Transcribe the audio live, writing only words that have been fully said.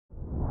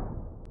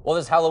Well,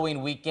 this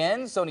Halloween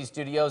weekend, Sony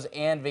Studios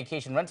and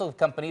vacation rental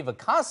company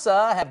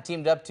Vacasa have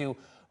teamed up to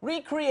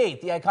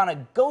recreate the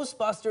iconic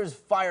Ghostbusters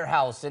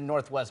firehouse in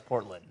Northwest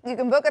Portland. You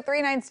can book a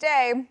 3-night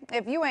stay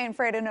if you ain't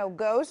afraid of no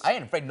ghosts. I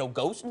ain't afraid of no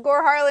ghost.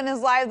 Core Harlan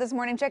is live this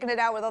morning checking it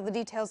out with all the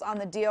details on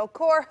the deal.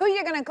 Core, who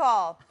you gonna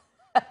call?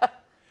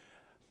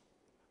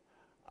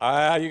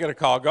 You're going to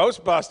call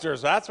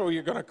Ghostbusters. That's what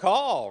you're going to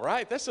call,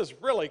 right? This is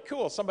really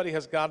cool. Somebody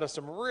has gone to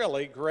some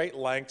really great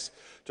lengths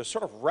to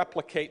sort of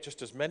replicate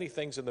just as many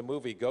things in the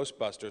movie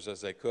Ghostbusters as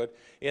they could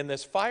in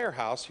this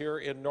firehouse here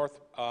in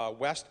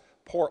Northwest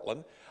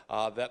Portland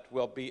that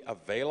will be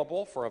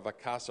available for a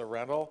Vacasa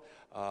rental.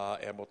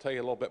 And we'll tell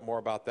you a little bit more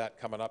about that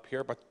coming up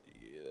here. But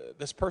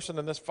this person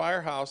in this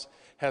firehouse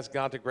has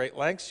gone to great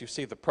lengths. You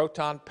see the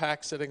proton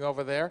pack sitting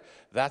over there.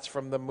 That's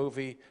from the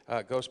movie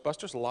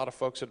Ghostbusters. A lot of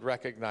folks would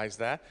recognize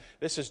that.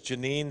 This is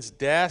Janine's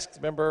desk.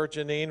 Remember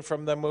Janine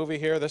from the movie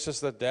here? This is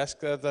the desk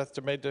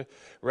that's made to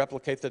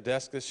replicate the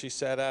desk that she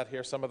sat at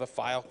here. Some of the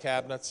file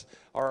cabinets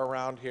are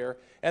around here.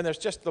 And there's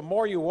just, the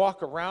more you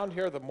walk around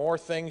here, the more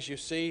things you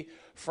see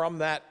from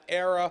that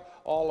era.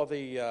 All of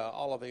the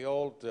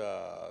old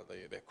the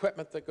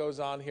equipment that goes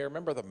on here.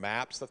 Remember the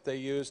maps that they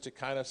used to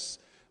kind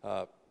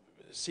of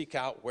seek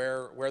out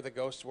where the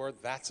ghosts were?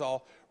 That's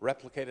all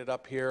replicated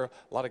up here.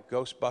 A lot of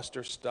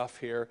Ghostbusters stuff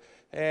here.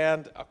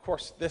 And of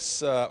course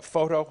this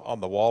photo on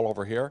the wall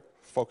over here,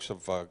 folks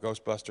of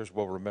Ghostbusters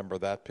will remember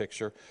that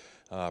picture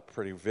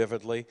pretty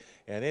vividly.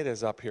 And it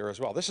is up here as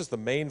well. This is the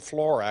main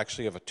floor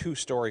actually of a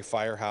 2-story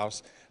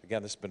firehouse.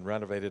 Again, this has been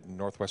renovated in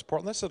Northwest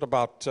Portland. This is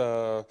about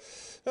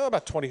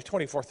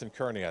 24th and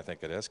Kearney, I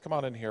think it is. Come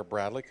on in here,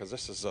 Bradley, because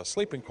this is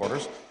sleeping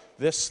quarters.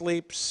 This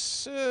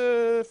sleeps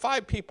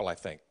 5 people, I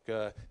think.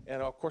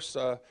 And of course,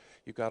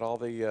 you've got all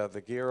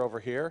the gear over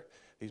here,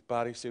 these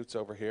bodysuits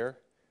over here,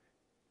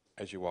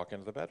 as you walk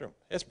into the bedroom.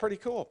 It's pretty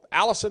cool.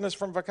 Allison is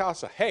from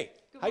Vacasa. Hey,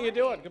 how you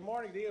doing? Good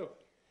morning to you.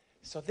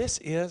 So this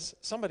is,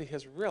 somebody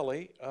has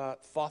really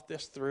thought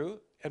this through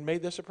and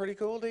made this a pretty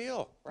cool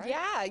deal, right?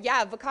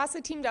 Yeah.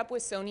 Vacasa teamed up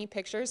with Sony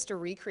Pictures to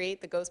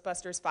recreate the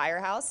Ghostbusters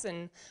firehouse,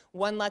 and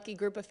one lucky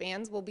group of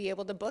fans will be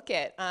able to book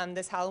it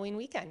this Halloween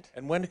weekend.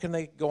 And when can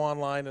they go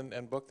online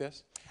and book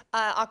this?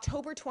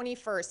 October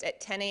 21st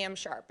at 10 a.m.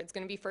 sharp. It's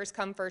going to be first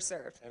come, first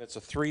served. And it's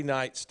a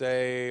 3-night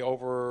stay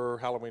over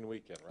Halloween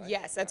weekend, right?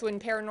 Yes, that's when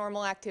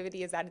paranormal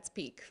activity is at its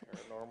peak.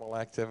 Paranormal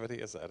activity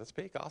is at its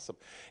peak. Awesome.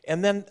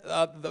 And then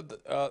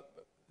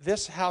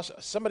this house,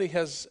 somebody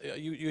has,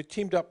 you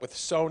teamed up with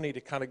Sony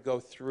to kind of go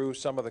through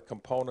some of the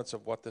components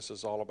of what this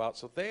is all about.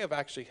 So they have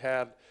actually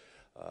had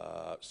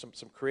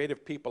some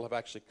creative people have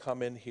actually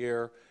come in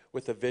here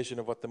with a vision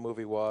of what the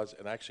movie was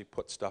and actually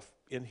put stuff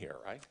in here,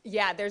 right?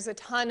 Yeah, there's a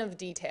ton of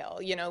detail.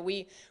 You know,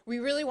 we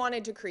really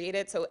wanted to create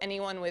it so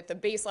anyone with a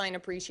baseline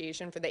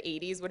appreciation for the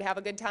 80s would have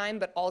a good time,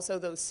 but also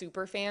those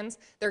super fans,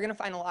 they're going to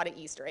find a lot of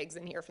Easter eggs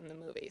in here from the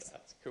movies.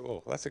 That's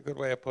cool. That's a good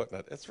way of putting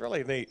it. It's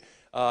really neat.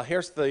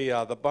 Here's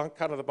the bunk,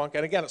 kind of the bunk.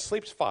 And again, it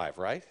sleeps 5,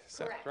 right?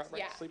 Correct, right?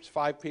 yeah. It sleeps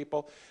 5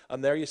 people.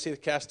 And there you see the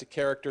cast of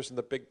characters in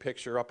the big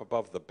picture up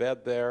above the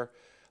bed there.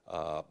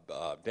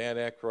 Dan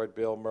Aykroyd,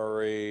 Bill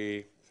Murray,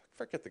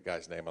 I forget the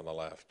guy's name on the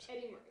left.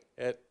 Eddie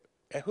Murray.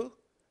 Who?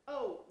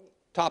 Oh.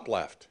 Top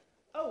left.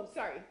 Oh,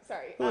 sorry.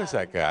 Who is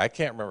that guy? I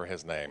can't remember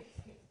his name.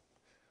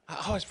 I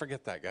always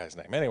forget that guy's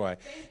name. Anyway.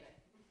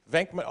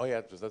 Venkman. Oh,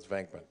 yeah, that's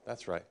Venkman.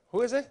 That's right.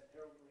 Who is it?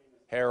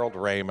 Harold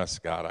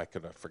Ramis. God, I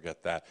couldn't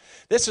forget that.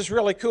 This is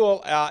really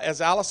cool.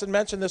 As Allison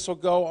mentioned, this will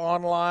go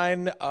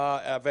online,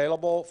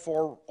 available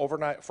for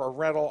overnight, for a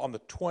rental on the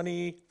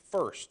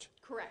 21st.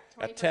 Correct.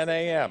 At 10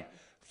 a.m.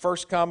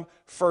 First come,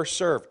 first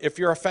serve. If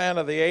you're a fan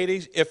of the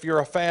 80s, if you're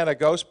a fan of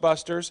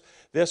Ghostbusters,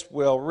 this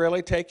will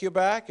really take you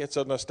back. It's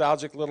a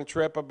nostalgic little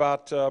trip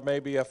about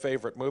maybe a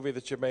favorite movie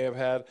that you may have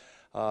had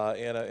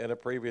in a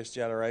previous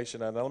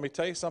generation. And let me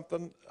tell you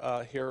something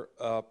here,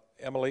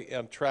 Emily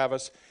and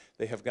Travis.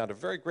 They have gone to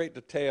very great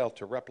detail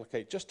to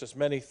replicate just as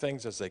many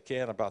things as they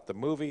can about the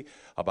movie,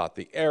 about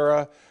the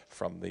era,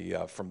 from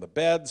the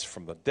beds,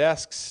 from the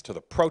desks, to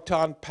the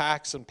proton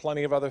packs and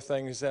plenty of other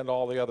things, and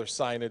all the other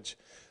signage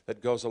that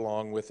goes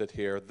along with it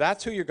here.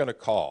 That's who you're going to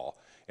call,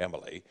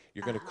 Emily.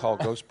 You're going to call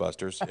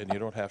Ghostbusters, and you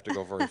don't have to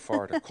go very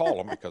far to call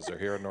them because they're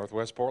here in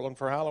Northwest Portland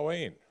for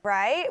Halloween.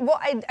 Right? Well,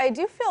 I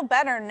do feel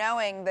better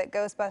knowing that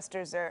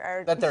Ghostbusters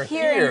are That they're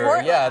here in here.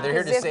 Portland. Yeah, they're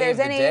here to If save there's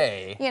the any,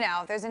 day. You know,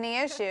 if there's any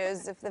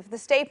issues, if the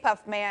Stay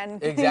Puft Man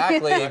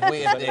Exactly.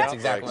 It's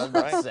exactly what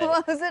I was about to say.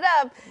 close it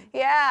up.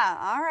 Yeah.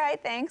 All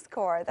right. Thanks,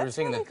 Core. That's We were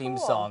singing really the theme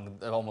cool. song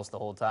almost the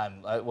whole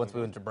time once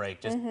we went to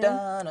break. Just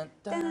Dun-dun,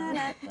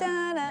 dun-dun,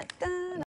 dun-dun.